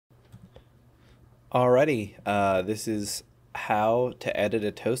Alrighty, this is how to edit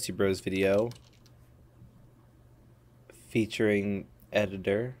a Toastybros video featuring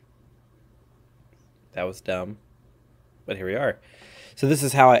editor. That was dumb, but here we are. So this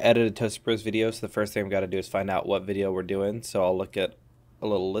is how I edited a Toastybros video. So the first thing I've got to do is find out what video we're doing. So I'll look at a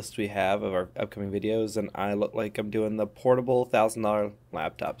little list we have of our upcoming videos, and I look like I'm doing the portable $1,000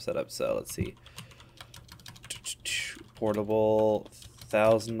 laptop setup. So let's see, portable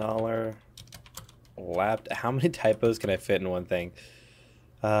 $1,000 laptop. How many typos can I fit in one thing?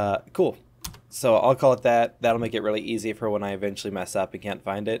 Cool. So I'll call it that. That'll make it really easy for when I eventually mess up and can't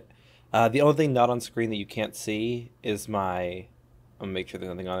find it. The only thing not on screen that you can't see is my, I'm gonna make sure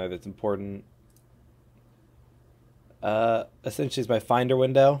there's nothing on there that's important. Essentially is my Finder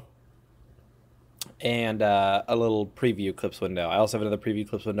window and a little preview clips window. I also have another preview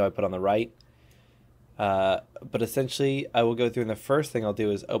clips window I put on the right. But essentially I will go through, and the first thing I'll do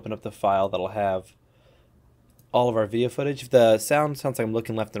is open up the file that'll have all of our video footage. If the sound sounds like I'm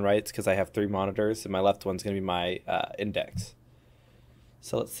looking left and right, it's because I have 3 monitors, and my left one's going to be my index.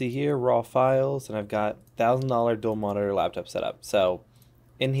 So let's see here, raw files, and I've got $1,000 dual monitor laptop setup. So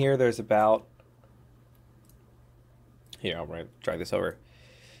in here there's about, here I'm going to drag this over.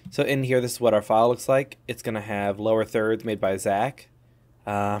 So in here, this is what our file looks like. It's going to have lower thirds made by Zach.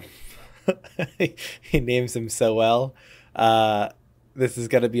 He names them so well. This is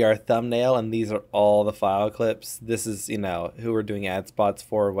going to be our thumbnail, and these are all the file clips. This is, you know, who we're doing ad spots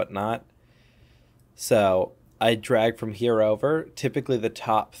for or whatnot. So I drag from here over. Typically the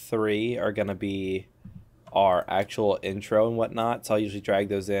top 3 are going to be our actual intro and whatnot, so I'll usually drag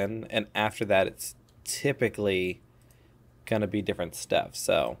those in, and after that it's typically going to be different stuff.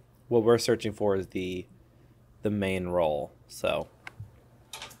 So what we're searching for is the main roll. So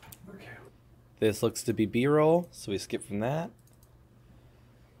this looks to be B-roll, so we skip from that.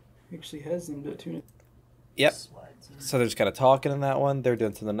 Actually has them to tune it. Yep. So they're just kind of talking in that one. They're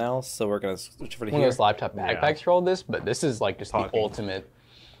doing something else, so we're gonna switch over to One here. of those laptop backpacks for all this, but this is like just the ultimate.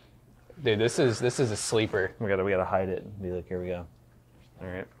 Dude, this is a sleeper. We gotta hide it and be like, here we go. All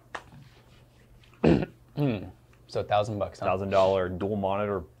right. So $1,000, huh? $1,000 dual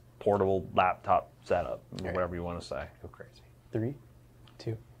monitor portable laptop setup, Right. whatever you want to say. Go crazy. 3,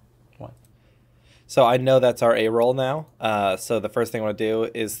 2, 1. So I know that's our A-roll now. So the first thing I want to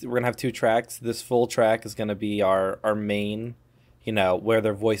do is we're gonna have 2 tracks. This full track is gonna be our main, you know, where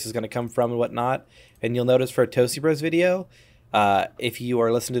their voice is gonna come from and whatnot. And you'll notice for a Toastybros video, if you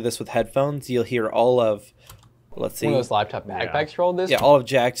are listening to this with headphones, you'll hear all of, let's see. One of those laptop backpacks for all this. Yeah, all of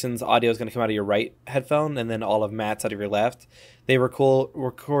Jackson's audio is going to come out of your right headphone, and then all of Matt's out of your left. They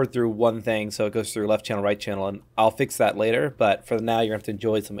record through one thing, so it goes through left channel, right channel, and I'll fix that later. But for now, you're going to have to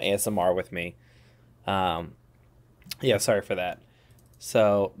enjoy some ASMR with me. Yeah, sorry for that.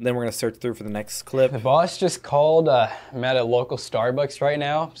 So then we're going to search through for the next clip. The boss just called. I'm at a local Starbucks right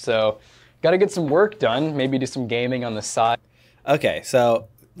now, so got to get some work done. Maybe do some gaming on the side. Okay, so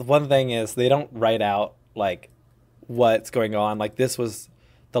the one thing is they don't write out like what's going on. Like this was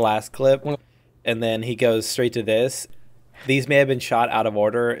the last clip, and then he goes straight to this. These may have been shot out of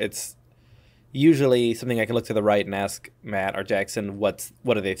order. It's usually something I can look to the right and ask Matt or Jackson what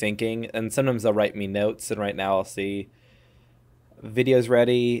are they thinking, and sometimes they'll write me notes, and right now I'll see videos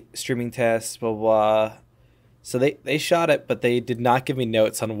ready, streaming tests, blah blah. So they shot it, but they did not give me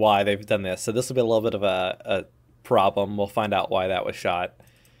notes on why they've done this. So this will be a little bit of a problem. We'll find out why that was shot.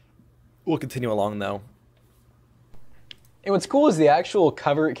 We'll continue along though. And what's cool is the actual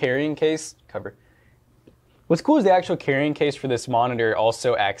carrying case. What's cool is the actual carrying case for this monitor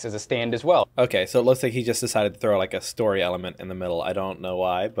also acts as a stand as well. Okay, so it looks like he just decided to throw like a story element in the middle. I don't know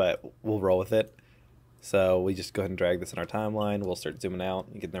why, but we'll roll with it. So we just go ahead and drag this in our timeline. We'll start zooming out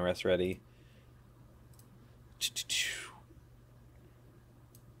and getting the rest ready.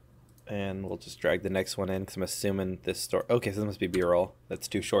 And we'll just drag the next one in because I'm assuming this story. Okay, so this must be B-roll. That's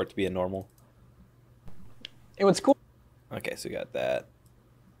too short to be a normal. And what's cool. Okay, so we got that.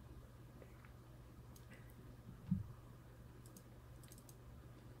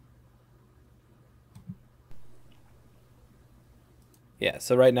 Yeah,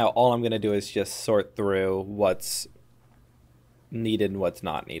 so right now all I'm going to do is just sort through what's needed and what's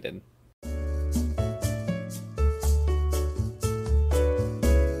not needed.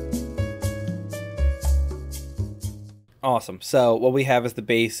 Awesome. So what we have is the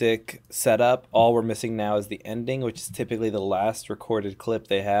basic setup. All we're missing now is the ending, which is typically the last recorded clip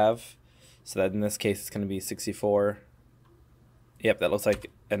they have. So that in this case, it's going to be 64. Yep, that looks like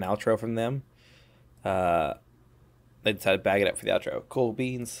an outro from them. They decided to bag it up for the outro. Cool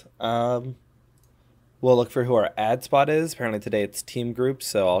beans. We'll look for who our ad spot is. Apparently today it's team groups,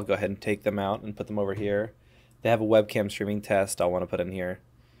 so I'll go ahead and take them out and put them over here. They have a webcam streaming test I'll want to put in here.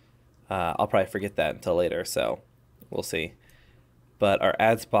 I'll probably forget that until later, so we'll see. But our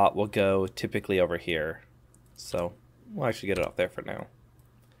ad spot will go typically over here. So we'll actually get it off there for now.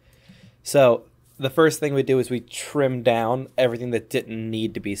 So the first thing we do is we trim down everything that didn't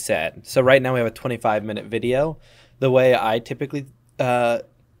need to be said. So right now we have a 25-minute video. The way I typically, the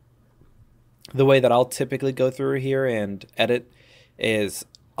way that I'll typically go through here and edit is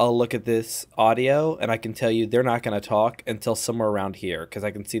I'll look at this audio and I can tell you they're not going to talk until somewhere around here because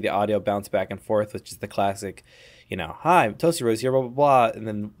I can see the audio bounce back and forth, which is the classic, you know, hi, Toastybros here, blah, blah, blah, and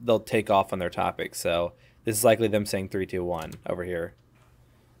then they'll take off on their topic. So this is likely them saying 3, 2, 1 over here.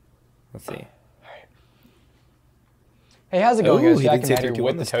 Let's see. Hey, how's it going, Ooh, guys? he Jack didn't say and Matt 3, here 2,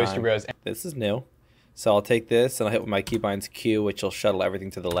 1 with the this Toasty time. Bros. This is new. So I'll take this and I'll hit with my keybinds Q, which will shuttle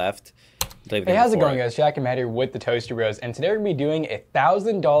everything to the left. Hey, how's it going, guys? Jack and Matt here with the Toasty Bros. And today we're going to be doing a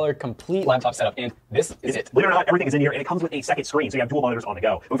 $1,000 complete laptop setup. And this is it. Believe it or not, everything is in here, and it comes with a second screen, so you have dual monitors on the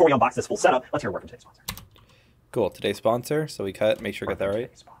go. But before we unbox this full setup, let's hear a word from today's sponsor. Cool. Today's sponsor. So we cut. Make sure we got that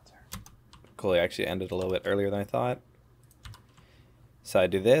right. Sponsor. Cool. I actually ended a little bit earlier than I thought. So I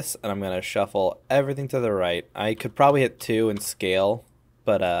do this, and I'm going to shuffle everything to the right. I could probably hit 2 and scale,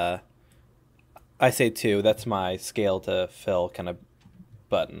 but I say 2. That's my scale to fill kind of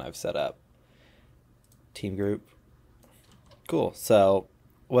button I've set up. Team group. Cool. So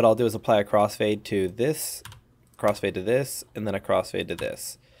what I'll do is apply a crossfade to this, crossfade to this, and then a crossfade to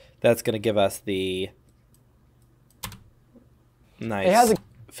this. That's going to give us the nice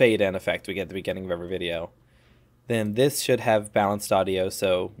fade in effect we get at the beginning of every video. Then this should have balanced audio,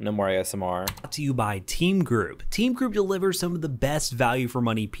 so no more ASMR. Brought to you by Team Group. Team Group delivers some of the best value for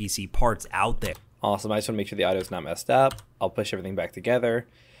money PC parts out there. Awesome. I just want to make sure the audio is not messed up. I'll push everything back together.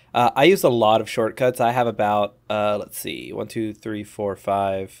 I use a lot of shortcuts. I have about, let's see, 1, 2, 3, 4,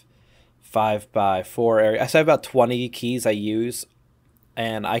 5 by 4 area. So I have about 20 keys I use,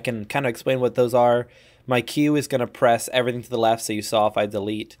 and I can kind of explain what those are. My Q is going to press everything to the left, so you saw if I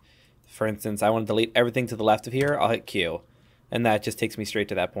delete, for instance, I want to delete everything to the left of here, I'll hit Q, and that just takes me straight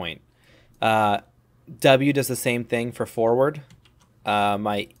to that point. W does the same thing for forward.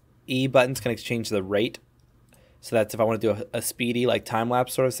 My E buttons can exchange the rate. So that's if I want to do a speedy, like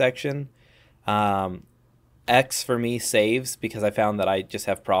time-lapse sort of section. X for me saves because I found that I just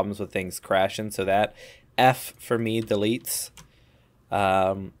have problems with things crashing. So that F for me deletes.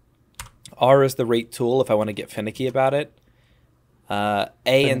 R is the rate tool if I want to get finicky about it. A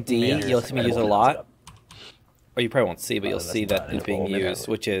and D, you'll see me use a lot. Or you probably won't see, but you'll see that it's being used,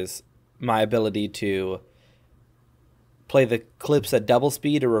 which is my ability to play the clips at double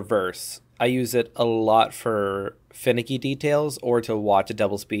speed or reverse. I use it a lot for finicky details or to watch at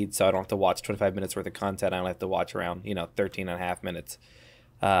double speed so I don't have to watch 25 minutes worth of content. I only have to watch around, 13 and a half minutes.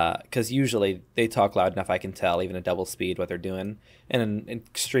 Because usually they talk loud enough I can tell, even at double speed, what they're doing. And in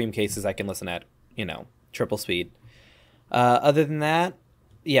extreme cases, I can listen at, triple speed. Other than that,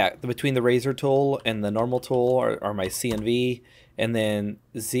 yeah, between the razor tool and the normal tool are my C and V. And then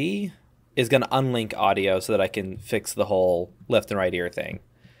Z is going to unlink audio so that I can fix the whole left and right ear thing.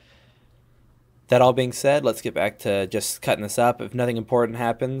 That all being said, let's get back to just cutting this up. If nothing important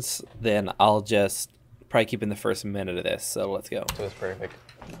happens, then I'll just probably keep in the first minute of this. So let's go. So it's perfect.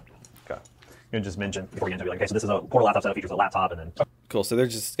 Okay. You can just mention before you get into it, okay, so this is a portal laptop setup, features a laptop, and then... Cool, so they're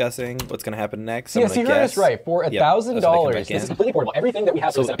just discussing what's going to happen next. Yes, you heard us right. For $1,000, this is completely portable. Everything that we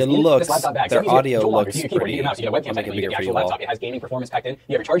have so set up it in looks, this laptop bag. their So audio looks you pretty, You have a webcam I'll make it bigger the for actual you all. laptop. It has gaming performance packed in.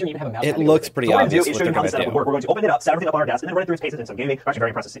 You have a charger, you even have a mouse. It looks pretty So what we're obvious going to do is what show you they're how the going to setup would do. work. We're going to open it up, set everything up on our desk, and then run it through its paces and some gaming. We're actually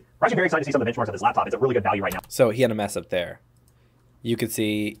very impressed to see. We're actually very excited to see some of the benchmarks of this laptop. It's a really good value right now. So he had a mess up there. You could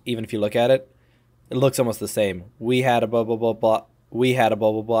see, even if you look at it, it looks almost the same. We had a blah, blah, blah, blah. We had a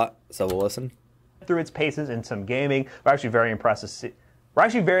blah, blah, blah. So we'll listen. Through its paces and some gaming. We're actually very impressed to see. We're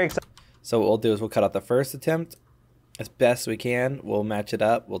actually very excited. So what we'll do is we'll cut out the first attempt as best we can. We'll match it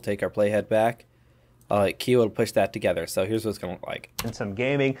up. We'll take our playhead back. I'll hit Q. It'll push that together. So here's what it's going to look like. And some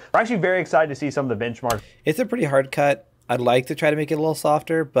gaming. We're actually very excited to see some of the benchmarks. It's a pretty hard cut. I'd like to try to make it a little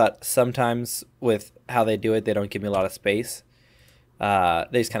softer, but sometimes with how they do it, they don't give me a lot of space. They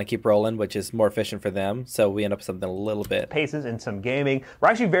just kind of keep rolling, which is more efficient for them. So we end up with something a little bit. Paces and some gaming. We're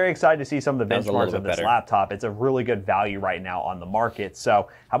actually very excited to see some of the benchmarks of this laptop. It's a really good value right now on the market. So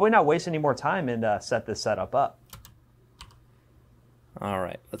how about we not waste any more time and set this setup up? All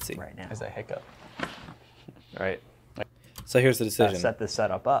right, let's see. Right now. As a hiccup. All right. So here's the decision. Set this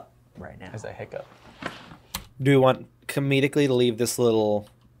setup up right now. As a hiccup. Do we want comedically to leave this little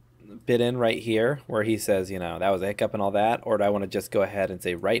bit in right here where he says, that was a hiccup and all that? Or do I want to just go ahead and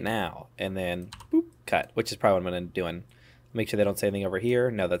say right now and then boop? cut, which is probably what I'm going to do. And make sure they don't say anything over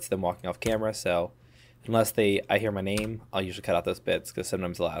here. No, that's them walking off camera. So unless I hear my name, I'll usually cut out those bits because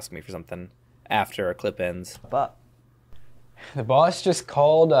sometimes they'll ask me for something after a clip ends. But The boss just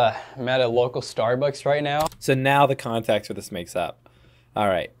called. I'm at a local Starbucks right now. So now the context for this makes up. All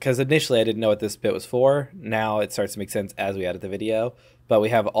right, because initially I didn't know what this bit was for. Now it starts to make sense as we edit the video. But we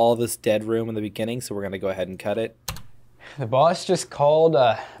have all this dead room in the beginning, so we're going to go ahead and cut it. The boss just called.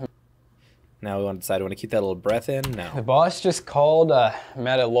 Now we want to decide, do we want to keep that little breath in? The No. boss just called. I'm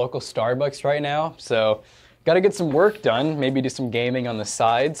at a local Starbucks right now, so got to get some work done. Maybe do some gaming on the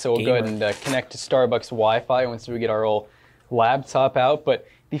side. So we'll go ahead and connect to Starbucks Wi-Fi once we get our old laptop out. But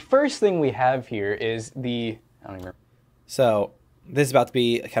the first thing we have here is the. I don't even remember. So this is about to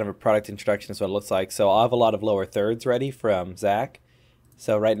be kind of a product introduction is what it looks like. So I'll have a lot of lower thirds ready from Zach.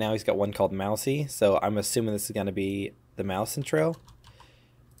 So right now he's got one called Mousy. So I'm assuming this is going to be the mouse intro.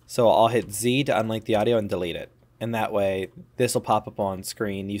 So I'll hit Z to unlink the audio and delete it. And that way this will pop up on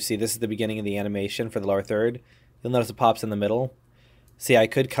screen. You see this is the beginning of the animation for the lower third. You'll notice it pops in the middle. See, I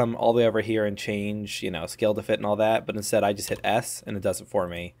could come all the way over here and change, scale to fit and all that. But instead I just hit S and it does it for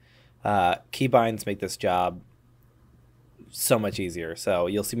me. Keybinds make this job so much easier. So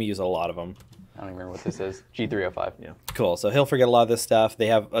you'll see me use a lot of them. I don't even remember what this is. G305. yeah. Cool. So he'll forget a lot of this stuff. They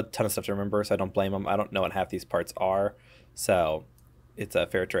have a ton of stuff to remember, so I don't blame him. I don't know what half these parts are, so it's a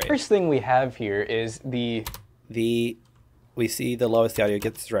fair trade. First thing we have here is we see the lowest the audio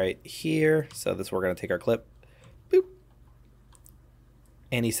gets right here. So this we're going to take our clip. Boop.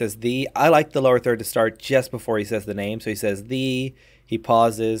 And he says I like the lower third to start just before he says the name. So he says he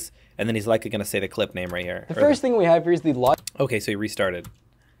pauses, and then he's likely going to say the clip name right here. The first thing we have here is the Okay, so he restarted.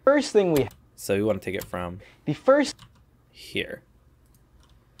 first thing we So we want to take it from the first here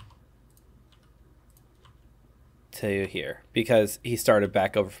to here because he started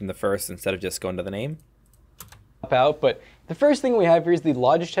back over from the first instead of just going to the name. out, but the first thing we have here is the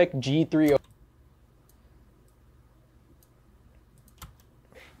Logitech G305.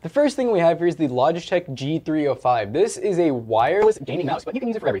 The first thing we have here is the Logitech G305. This is a wireless gaming mouse, but you can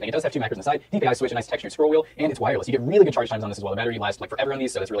use it for everything. It does have two macros on the side, DPI switch, a nice textured scroll wheel, and it's wireless. You get really good charge times on this as well. The battery lasts like forever on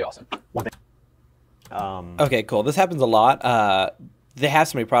these, so it's really awesome. Okay, cool. This happens a lot. They have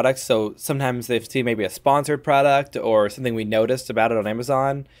so many products, so sometimes they see maybe a sponsored product or something we noticed about it on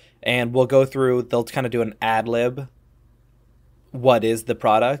Amazon, and we'll go through, they'll kind of do an ad lib, what is the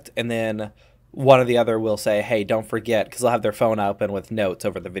product, and then one or the other will say, hey, don't forget, because they'll have their phone open with notes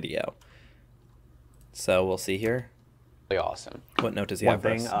over the video. So we'll see here. Really awesome. What note does he One have for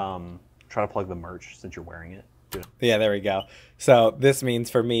thing, us? try to plug the merch since you're wearing it. Yeah, there we go. So this means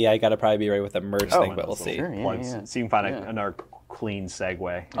for me, I got to probably be right with the merch thing, but we'll see. Sure, yeah, Plugs, yeah. so you can find another clean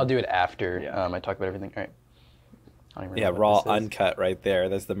segue. I'll do it after Yeah. I talk about everything. All right. I don't even Yeah, remember raw what this is. uncut right there.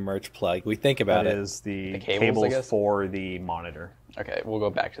 There's the merch plug. We think about That it. is the cables, I cables guess? for the monitor. Okay, we'll go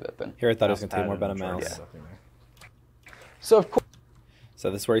back to that then. Here I thought it was going to tell you more Mousepad about a and mouse. charger. So of course,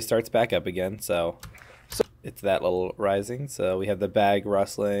 So this is where he starts back up again. So it's that little rising. So we have the bag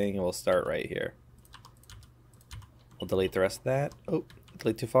rustling, and we'll start right here. We'll delete the rest of that. Oh,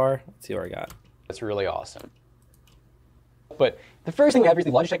 delete too far. Let's see what I got. that's really awesome. But the first thing we have here is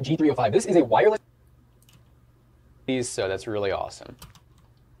the Logitech G305. This is a wireless. So that's really awesome.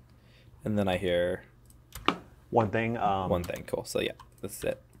 And then I hear One thing. one thing. Cool. So yeah, this is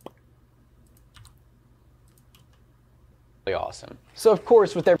it. Really awesome. So of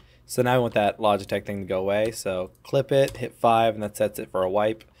course, with their So now I want that Logitech thing to go away. So clip it, hit 5, and that sets it for a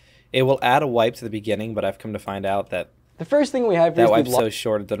wipe. It will add a wipe to the beginning, but I've come to find out that the first thing we have here that is wipe's the so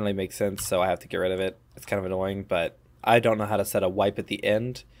short it doesn't really make sense, so I have to get rid of it. It's kind of annoying, but I don't know how to set a wipe at the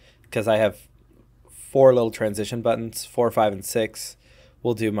end because I have 4 little transition buttons, 4, 5, and 6.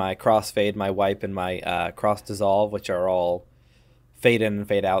 We'll do my crossfade, my wipe, and my cross dissolve, which are all fade in and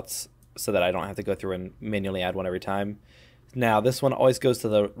fade outs so that I don't have to go through and manually add one every time. Now, this one always goes to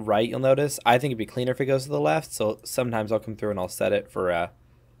the right, you'll notice. I think it'd be cleaner if it goes to the left, so sometimes I'll come through and I'll set it for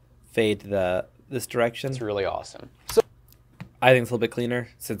fade this direction. It's really awesome. So I think it's a little bit cleaner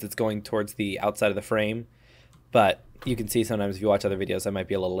since it's going towards the outside of the frame. But you can see sometimes if you watch other videos, I might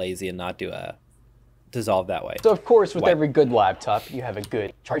be a little lazy and not do a dissolve that way. of course, with Wipe. every good laptop, you have a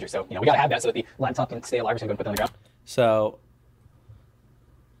good charger. So we gotta have that so that the laptop can stay alive. So I'm gonna put that on the ground. So,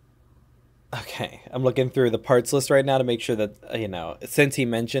 okay, I'm looking through the parts list right now to make sure that, since he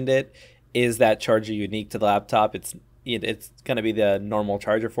mentioned it, is that charger unique to the laptop? It's going to be the normal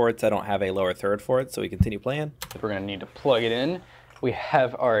charger for it, so I don't have a lower third for it, so we continue playing. We're gonna need to plug it in. We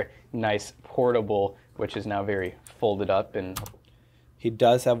have our nice portable, which is now very folded up, and He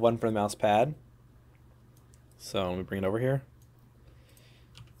does have one for the mouse pad. So let me bring it over here.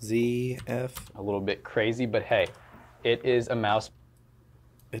 ZF. A little bit crazy, but hey, it is a mouse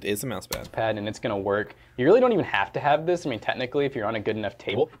It is a mouse pad. and it's gonna work. You really don't even have to have this. I mean, technically, if you're on a good enough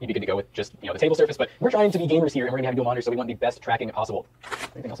table, you'd be good to go with just, the table surface, but we're trying to be gamers here, and we're gonna have dual monitors, so we want the best tracking possible.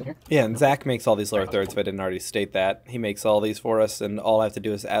 Anything else in here? Yeah, and Zach makes all these lower thirds, if I didn't already state that. He makes all these for us, and all I have to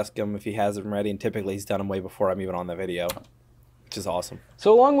do is ask him if he has them ready, and typically he's done them way before I'm even on the video, which is awesome.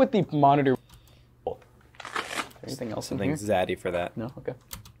 So along with the monitor, anything else in Something here? zaddy for that. No? Okay.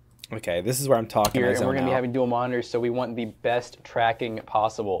 Okay, this is where I'm talking. Here, and we're gonna be having dual monitors, so we want the best tracking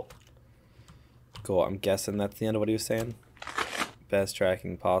possible. Cool, I'm guessing that's the end of what he was saying. Best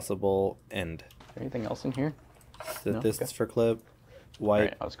tracking possible, and Anything else in here? this okay. is for clip. All White,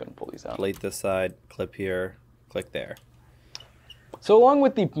 right, I was gonna pull these out. delete this side, clip here, click there. So along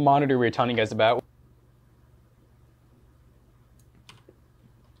with the monitor we were telling you guys about,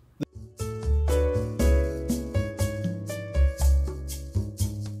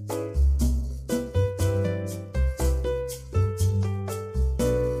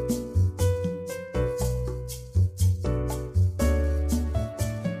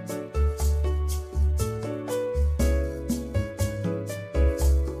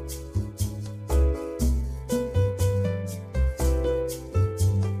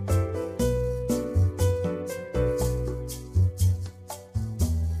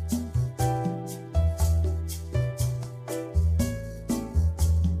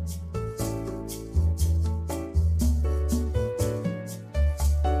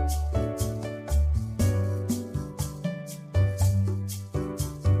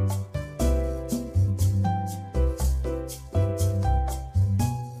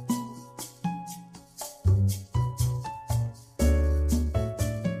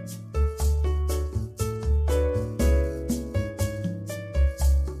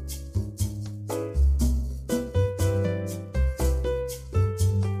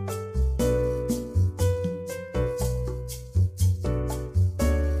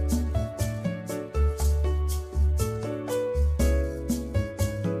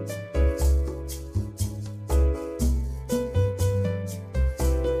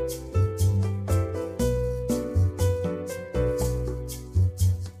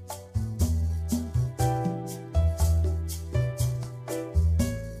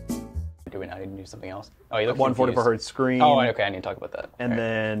 I need to do something else. Oh, you look 144 hertz screen. Oh, okay, I need to talk about that. And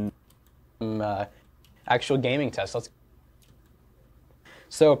then actual gaming test.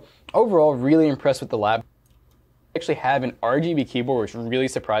 So overall, really impressed with the lab. I actually have an RGB keyboard, which really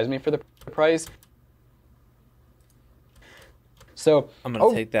surprised me for the price. So I'm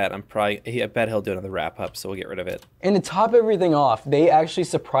gonna take that. I bet he'll do another wrap up, so we'll get rid of it. And to top everything off, they actually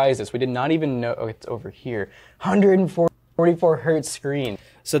surprised us. We did not even know. Oh, it's over here. 144 hertz screen.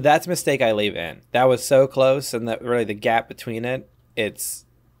 So that's a mistake I leave in. That was so close, and that really the gap between it, it's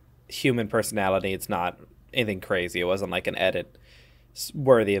human personality. It's not anything crazy. It wasn't like an edit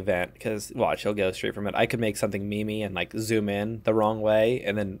worthy event, because watch, he'll go straight from it. I could make something memey and like zoom in the wrong way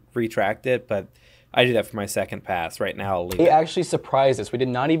and then retract it, but I do that for my second pass. Right now, I'll leave They it. actually surprised us. We did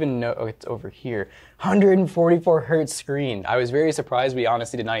not even know. Oh, it's over here. 144 hertz screen. I was very surprised. We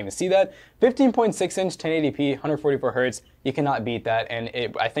honestly did not even see that. 15.6 inch 1080p, 144 hertz. You cannot beat that. And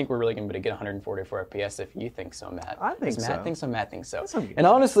I think we're really going to be able to get 144 FPS if you think so, Matt. I think so. Matt thinks so. Matt thinks so. Good. And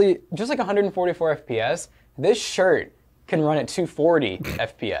honestly, just like 144 FPS, this shirt can run at 240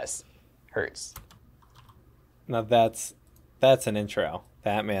 FPS hertz. Now that's an intro.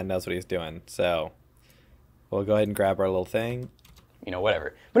 That man knows what he's doing. So we'll go ahead and grab our little thing. You know,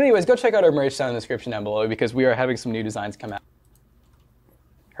 whatever. But anyways, go check out our merch down in the description down below, because we are having some new designs come out.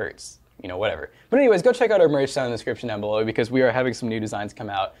 Hertz. You know, whatever. But anyways, go check out our merch down in the description down below, because we are having some new designs come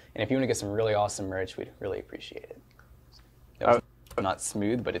out. And if you want to get some really awesome merch, we'd really appreciate it. That was not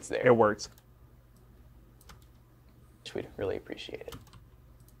smooth, but it's there. it works. We'd really appreciate it.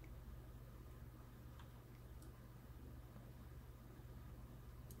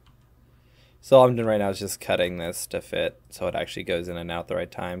 So all I'm doing right now is just cutting this to fit so it actually goes in and out the right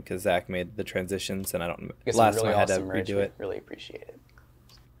time, because Zach made the transitions and I don't. Get Last some time really I had to awesome merch, redo we'd it. really appreciate it.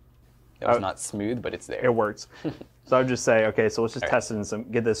 That was not smooth, but it's there. It works. So I would just say, okay, so let's just All right. test it in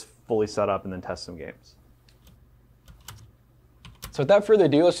some, get this fully set up, and then test some games. So without further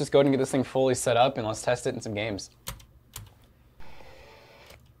ado, let's just go ahead and get this thing fully set up, and let's test it in some games.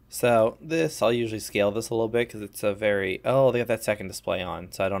 So this, I'll usually scale this a little bit because it's a very, they got that second display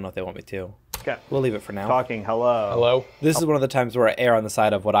on, so I don't know if they want me to. Okay. We'll leave it for now. Talking, hello. Hello? This is one of the times where I err on the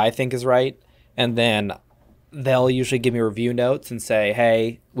side of what I think is right, and then they'll usually give me review notes and say,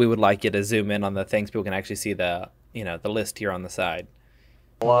 hey, we would like you to zoom in on the things people can actually see the, the list here on the side.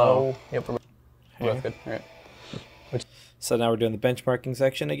 Hello. Yep, we're both good. All right. So now we're doing the benchmarking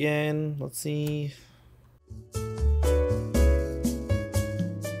section again. Let's see.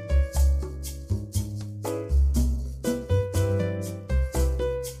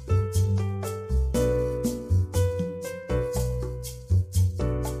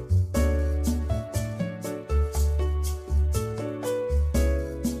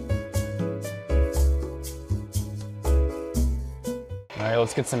 All right,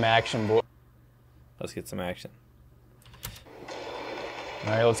 let's get some action, boy. Let's get some action. All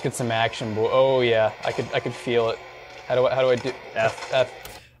right, let's get some action, boy. Oh yeah, I could feel it. How do I do F?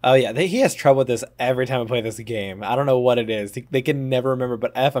 Oh yeah, he has trouble with this every time I play this game. I don't know what it is. They can never remember,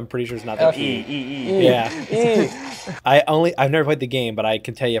 but F, I'm pretty sure it's not the E. Yeah. I've never played the game, but I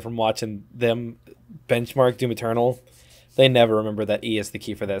can tell you from watching them benchmark Doom Eternal, they never remember that E is the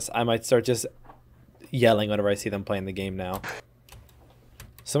key for this. I might start just yelling whenever I see them playing the game now.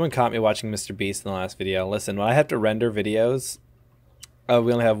 Someone caught me watching Mr. Beast in the last video. Listen, when I have to render videos, we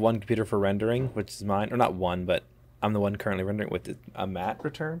only have one computer for rendering, which is mine. Or not one, but I'm the one currently rendering with a Matt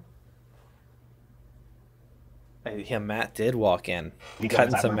return. Yeah, Matt did walk in.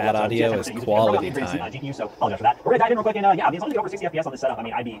 Cutting some Matt audio is quality time. So apologize for that. We're gonna dive in real quick, and yeah, as long as we get over 60 FPS on this setup, I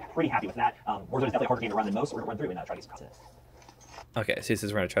mean, I'd be pretty happy with that. Warzone is definitely a harder game to run than most, so we're gonna run through and try to get some content. Okay, so he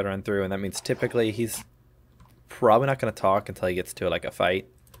says we're gonna try to run through, and that means typically he's probably not gonna talk until he gets to like a fight.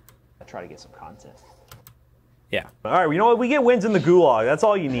 I try to get some content. Yeah. All right, you know what? We get wins in the gulag. That's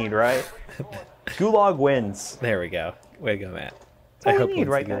all you need, right? Gulag wins. There we go. Way to go, Matt. That's all we need,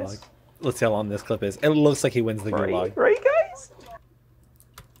 right, guys? Let's see how long this clip is. It looks like he wins the gulag. Right, guys?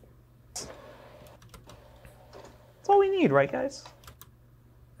 That's all we need, right, guys?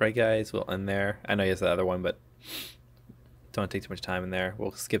 Right, guys? We'll end there. I know he has the other one, but don't take too much time in there.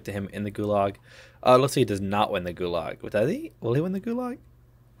 We'll skip to him in the gulag. Looks like he does not win the gulag. Does he? Will he win the gulag?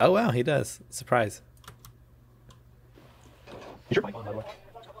 Oh, wow, he does. Surprise. Is your mic on, by the way?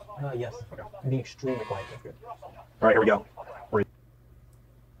 Yes. Okay. I'm being extremely quiet. That's good. All right, here we go.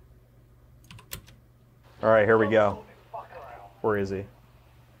 All right, here we go. Where is he?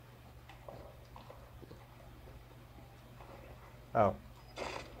 Oh.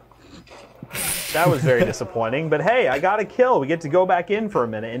 That was very disappointing, but hey, I got a kill. We get to go back in for a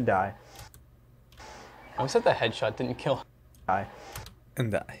minute and die. I was at the headshot, didn't kill. Die.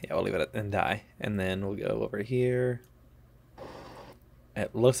 And die. Yeah, we'll leave it at and die. And then we'll go over here.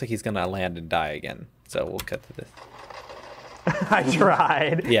 It looks like he's going to land and die again. So we'll cut to this. I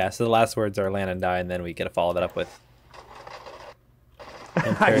tried. Yeah, so the last words are land and die, and then we get to follow that up with...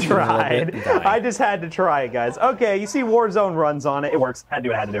 I tried. I just had to try it, guys. Okay, you see Warzone runs on it. It works. Had to do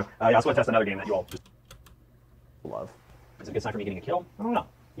what I had to do. I also want to test another game that you all just love. Is it a good sign for me getting a kill? I don't know.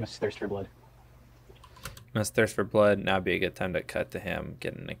 You must thirst for blood. Must thirst for blood. Now would be a good time to cut to him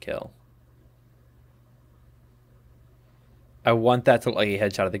getting a kill. I want that to look like he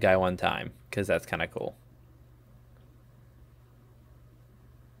headshotted the guy one time, because that's kind of cool.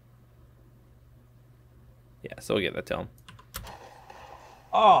 Yeah, so we'll give that to him.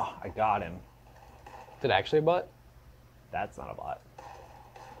 Oh, I got him. Did it actually a bot? That's not a bot.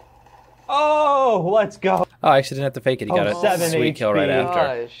 Oh, let's go. Oh, I actually didn't have to fake it. He got a sweet kill right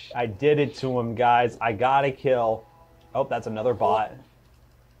after. I did it to him, guys. I got a kill. Oh, that's another bot.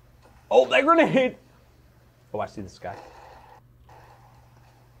 Oh, that grenade. Oh, I see this guy.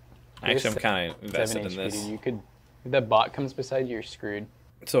 Actually, I'm kind of invested in this. You could, if that bot comes beside you, you're screwed.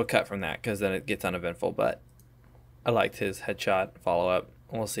 So we'll cut from that, because then it gets uneventful, but I liked his headshot follow-up.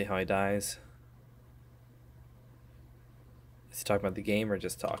 We'll see how he dies. Is he talking about the game or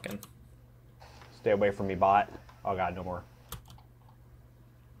just talking? Stay away from me, bot. Oh, God, no more.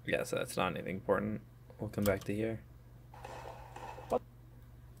 Yeah, so that's not anything important. We'll come back to here. What?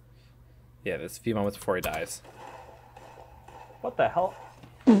 Yeah, there's a few moments before he dies. What the hell?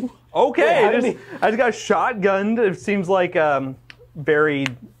 Okay, I just got shotgunned. It seems like very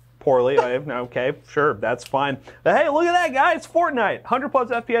poorly. Okay, sure, that's fine. But hey, look at that, guy. It's Fortnite. 100 plus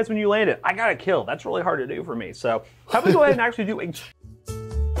FPS when you land it. I got a kill. That's really hard to do for me. So how about we go ahead and actually do a...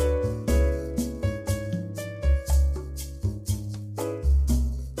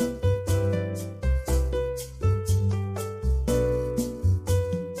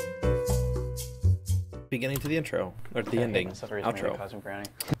 Beginning to the intro, or the ending, outro. Cosmic Brownie.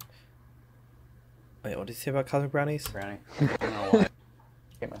 Wait, what did you say about Cosmic Brownies? Brownie. I don't know why. I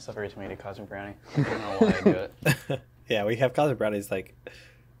get myself every time I eat a Cosmic Brownie. I don't know why I do it. Yeah, we have Cosmic Brownies like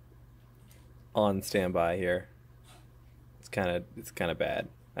on standby here. It's kind of bad.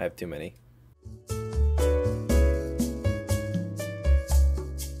 I have too many.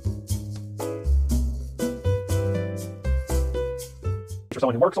 For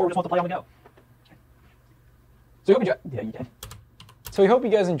someone who works or just wants to play on the go. So we hope you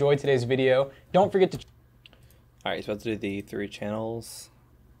guys enjoyed today's video. Don't forget to... All right, you're supposed to do the 3 channels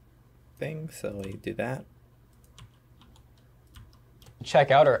thing, so we do that.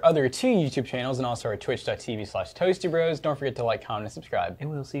 check out our other 2 YouTube channels and also our twitch.tv/Toastybros. Don't forget to like, comment, and subscribe. And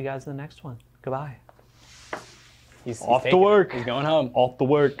we'll see you guys in the next one. Goodbye. He's Off to work. He's going home. Off to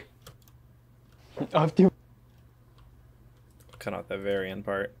work. Off to... Cut out that very end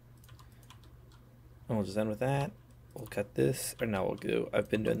part. And we'll just end with that. We'll cut this, or no, we'll do, I've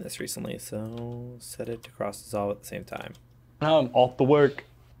been doing this recently, so set it to cross dissolve at the same time. Off to work.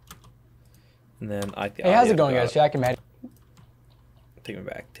 And then I like the Hey, audio how's it to going, go guys? out. Jack and Matt. Take me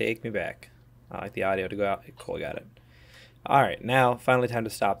back. Take me back. I like the audio to go out. Cool, got it. All right, now finally time to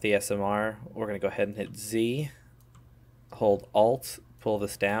stop the SMR. We're going to go ahead and hit Z, hold Alt, pull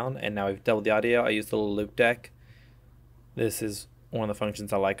this down, and now we've doubled the audio. I used the little loop deck. This is one of the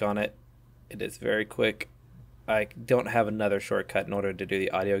functions I like on it. It is very quick. I don't have another shortcut in order to do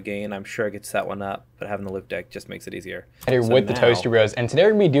the audio gain. I'm sure I could set one up, but having the loop deck just makes it easier. Here with the Toastybros, and today we're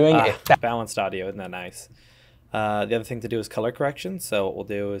going to be doing a balanced audio. Isn't that nice? The other thing to do is color correction. So what we'll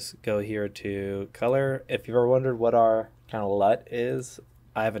do is go here to color. If you've ever wondered what our kind of LUT is,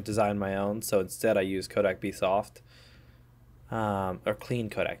 I haven't designed my own, so instead I use Kodak B Soft, or clean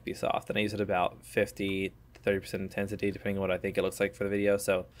Kodak B Soft, and I use it about 50 to 30% intensity, depending on what I think it looks like for the video.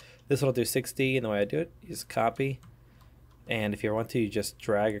 So this one will do 60, and the way I do it is copy, and if you want to, you just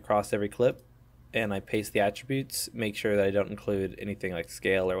drag across every clip, and I paste the attributes. Make sure that I don't include anything like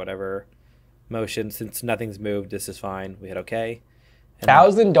scale or whatever. Motion, since nothing's moved, this is fine. We hit OK.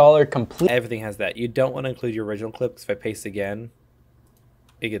 $1,000 complete. Everything has that. You don't want to include your original clip, because if I paste again,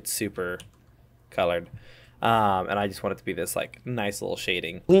 it gets super colored. And I just want it to be this like nice little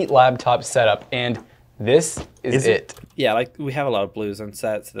shading. Complete laptop setup, and this is it. Yeah, like we have a lot of blues on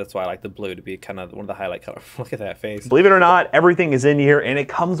set, so that's why I like the blue to be kind of one of the highlight colors. Look at that face. Believe it or not, everything is in here, and it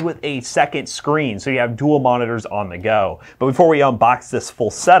comes with a second screen, so you have dual monitors on the go. But before we unbox this full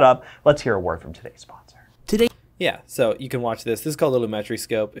setup, let's hear a word from today's sponsor. Yeah, so you can watch this. This is called a lumetri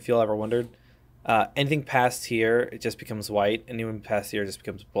scope, if you'll ever wondered. Anything past here, it just becomes white, and even past here, it just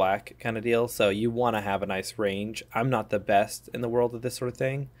becomes black kind of deal. So you want to have a nice range. I'm not the best in the world of this sort of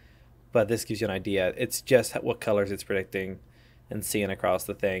thing, but this gives you an idea. It's just what colors it's predicting and seeing across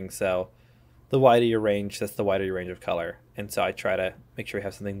the thing. So the wider your range, that's the wider your range of color. And so I try to make sure we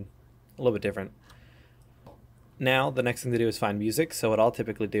have something a little bit different. Now, the next thing to do is find music. So what I'll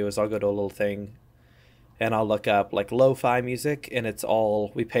typically do is I'll go to a little thing, and I'll look up like lo-fi music, and it's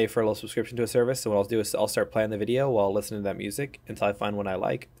all, we pay for a little subscription to a service. So what I'll do is I'll start playing the video while listening to that music until I find one I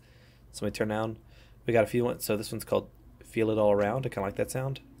like. So we turn down, we got a few ones. So this one's called Feel It All Around. I kind of like that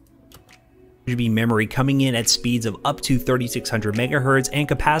sound. RGB memory coming in at speeds of up to 3600 megahertz and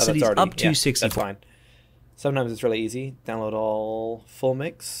capacities already, up to yeah, 64. That's fine. Sometimes it's really easy. Download all full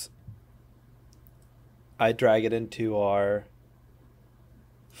mix. I drag it into our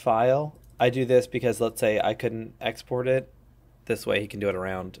file. I do this because let's say I couldn't export it. This way he can do it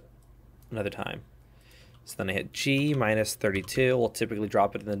around another time. So then I hit G minus 32. We'll typically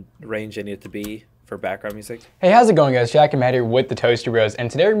drop it in the range I need it to be for background music. Hey, how's it going, guys? Jack and Matt here with the Toastybros,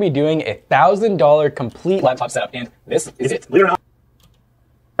 and today we're going to be doing a $1,000 complete laptop setup, and this is it. Believe it or not.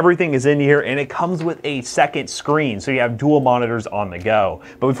 Everything is in here, and it comes with a second screen, so you have dual monitors on the go.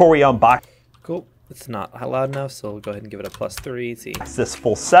 But before we unbox Cool. It's not loud enough, so we'll go ahead and give it a +3. See, this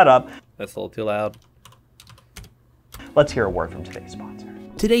full setup, that's a little too loud. let's hear a word from today's sponsor.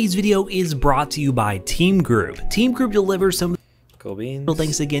 Today's video is brought to you by Team Group. Team Group delivers some Cool beans.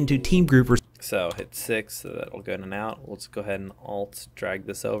 thanks again to Team Group for So hit 6, so that'll go in and out. We'll just go ahead and Alt drag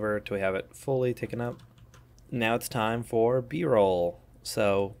this over till we have it fully taken up. Now it's time for B-roll.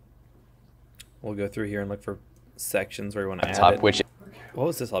 So we'll go through here and look for sections where we want to add it. Which What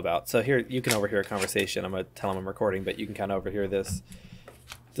was this all about? So here, you can overhear a conversation. I'm going to tell them I'm recording, but you can kind of overhear this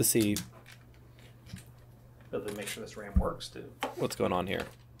to see But then make sure this RAM works too. what's going on here.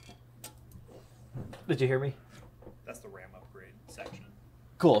 Did you hear me? That's the RAM upgrade section.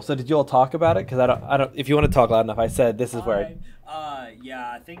 Cool. So did you all talk about it? Because I don't. If you want to talk loud enough, I said this is where.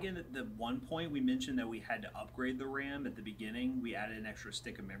 Yeah, I think in the one point we mentioned that we had to upgrade the RAM at the beginning. We added an extra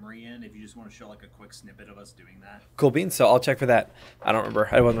stick of memory in. If you just want to show like a quick snippet of us doing that. Cool beans. So I'll check for that. I don't remember.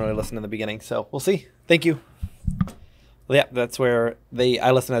 I wasn't really listening in the beginning, so we'll see. Thank you. Well, yeah, that's where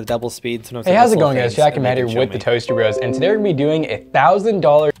I listen at double speed. Sometimes Hey, I how's it slow going, guys? things Jack and and Matt they here can show with the me. Toastybros, and today we're going to be doing a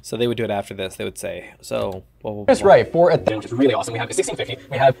 $1,000. So they would do it after this. They would say, so. That's right, for which is really awesome. We have a 1650.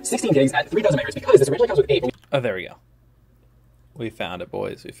 We have 16 gigs at 3,000 megahertz because this originally comes with 8. Oh, there we go. We found it,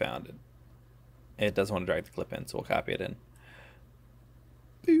 boys. We found it. It doesn't want to drag the clip in, so we'll copy it in.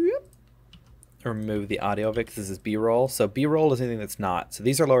 remove the audio of it because this is B-roll. So B-roll is anything that's not. So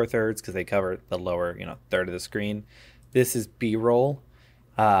these are lower thirds because they cover the lower, third of the screen. This is B-roll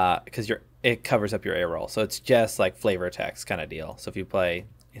because it covers up your A-roll. So it's just like flavor text kind of deal. So if you play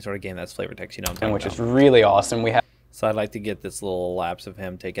any sort of game that's flavor text, you know what I'm talking which about. is really awesome. We have. So I'd like to get this little lapse of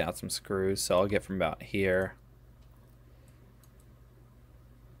him taking out some screws. So I'll get from about here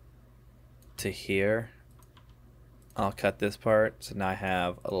to here. I'll cut this part. So now I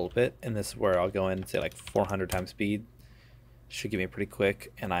have a little bit. And this is where I'll go in and say like 400 times speed. Should give me pretty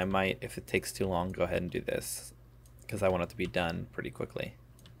quick. And I might, if it takes too long, go ahead and do this. Because I want it to be done pretty quickly.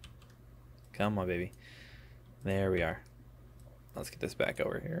 Come on, baby. There we are. Let's get this back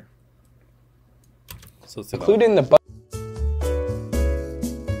over here. So let's do Including the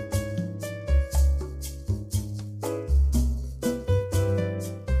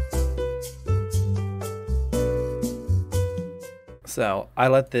So I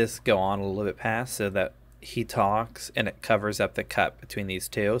let this go on a little bit past so that he talks and it covers up the cut between these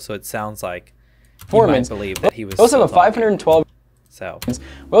two. So it sounds like you might believe that he was. We also have a still 512. So We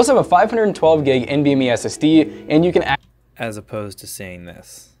also have a 512 gig NVMe SSD, and you can as opposed to seeing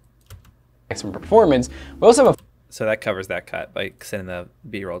this. maximum performance. We also have a So that covers that cut by extending the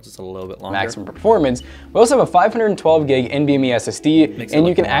B-roll just a little bit longer. maximum performance. We also have a 512 gig NVMe SSD, Makes it and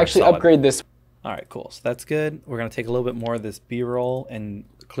you look can more actually solid. upgrade this. All right, cool. So that's good. We're going to take a little bit more of this B-roll and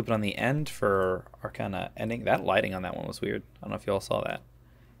clip it on the end for our kind of ending. That lighting on that one was weird. I don't know if you all saw that.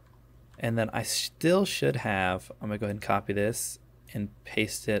 And then I still should have, I'm going to go ahead and copy this and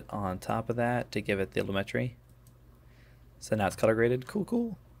paste it on top of that to give it the lumetri. So now it's color graded. Cool,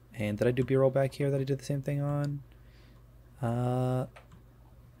 cool. And did I do B-roll back here that I did the same thing on? So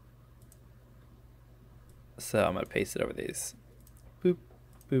I'm going to paste it over these. Boop,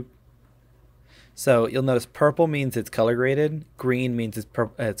 boop. So you'll notice purple means it's color graded. Green means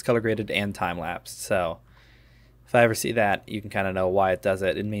it's color graded and time lapsed. So if I ever see that, you can kind of know why it does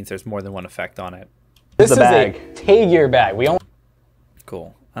it. It means there's more than one effect on it. This is bag. a Tay-Gear bag. We only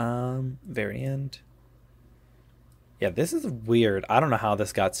Cool. Very end. Yeah, this is weird. I don't know how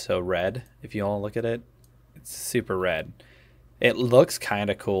this got so red. If you all look at it, it's super red. It looks kind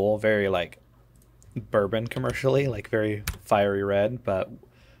of cool. Very like bourbon commercially, like very fiery red, but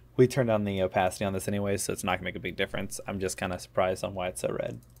we turned down the opacity on this anyway, so it's not gonna make a big difference. I'm just kind of surprised on why it's so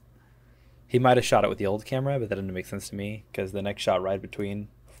red. He might have shot it with the old camera, but that didn't make sense to me because the next shot right between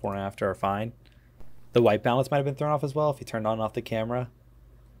before and after are fine. The white balance might have been thrown off as well if you turned on and off the camera.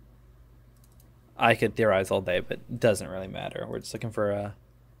 I could theorize all day, but it doesn't really matter. We're just looking for a...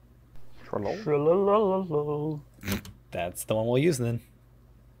 That's the one we'll use then.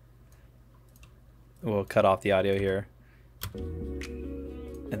 We'll cut off the audio here.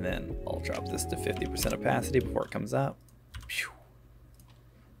 And then I'll drop this to 50% opacity before it comes up.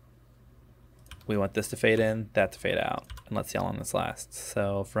 We want this to fade in, that to fade out. And let's see how long this lasts.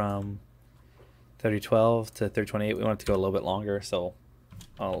 So from 3012 to 3028, we want it to go a little bit longer, so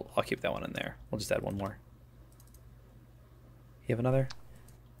I'll keep that one in there. We'll just add one more. You have another?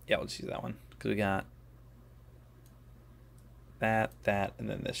 Yeah, we'll just use that one. Because we got that, and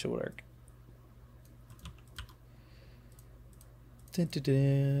then this should work.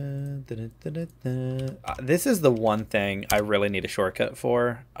 This is the one thing I really need a shortcut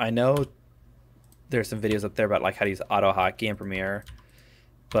for. I know there's some videos up there about like how to use auto hotkey in Premiere,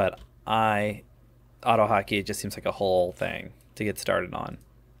 but auto hotkey, it just seems like a whole thing to get started on.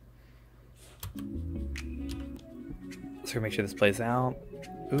 So make sure this plays out.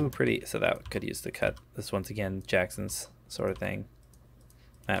 Ooh, pretty. So that could use to cut this once again, Jackson's sort of thing.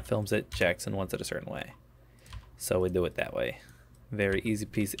 Matt films it, Jackson wants it a certain way. So we do it that way. Very easy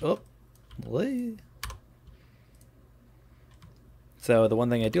peasy. Oh, boy. So the one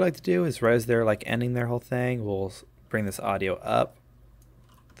thing I do like to do is right as they're like ending their whole thing, we'll bring this audio up.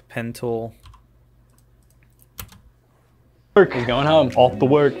 The pen tool. He's going home. Off the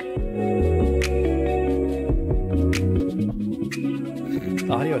work. The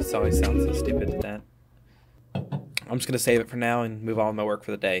audio always sounds so stupid at that. I'm just going to save it for now and move on with my work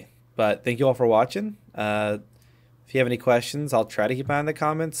for the day. But thank you all for watching. If you have any questions, I'll try to keep an eye on the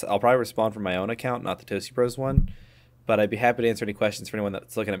comments. I'll probably respond from my own account, not the Toastybros one. But I'd be happy to answer any questions for anyone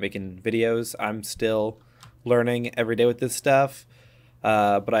that's looking at making videos. I'm still learning every day with this stuff.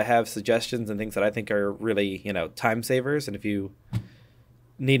 But I have suggestions and things that I think are really, time savers. And if you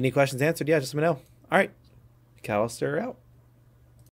need any questions answered, yeah, just let me know. All right. Callister out.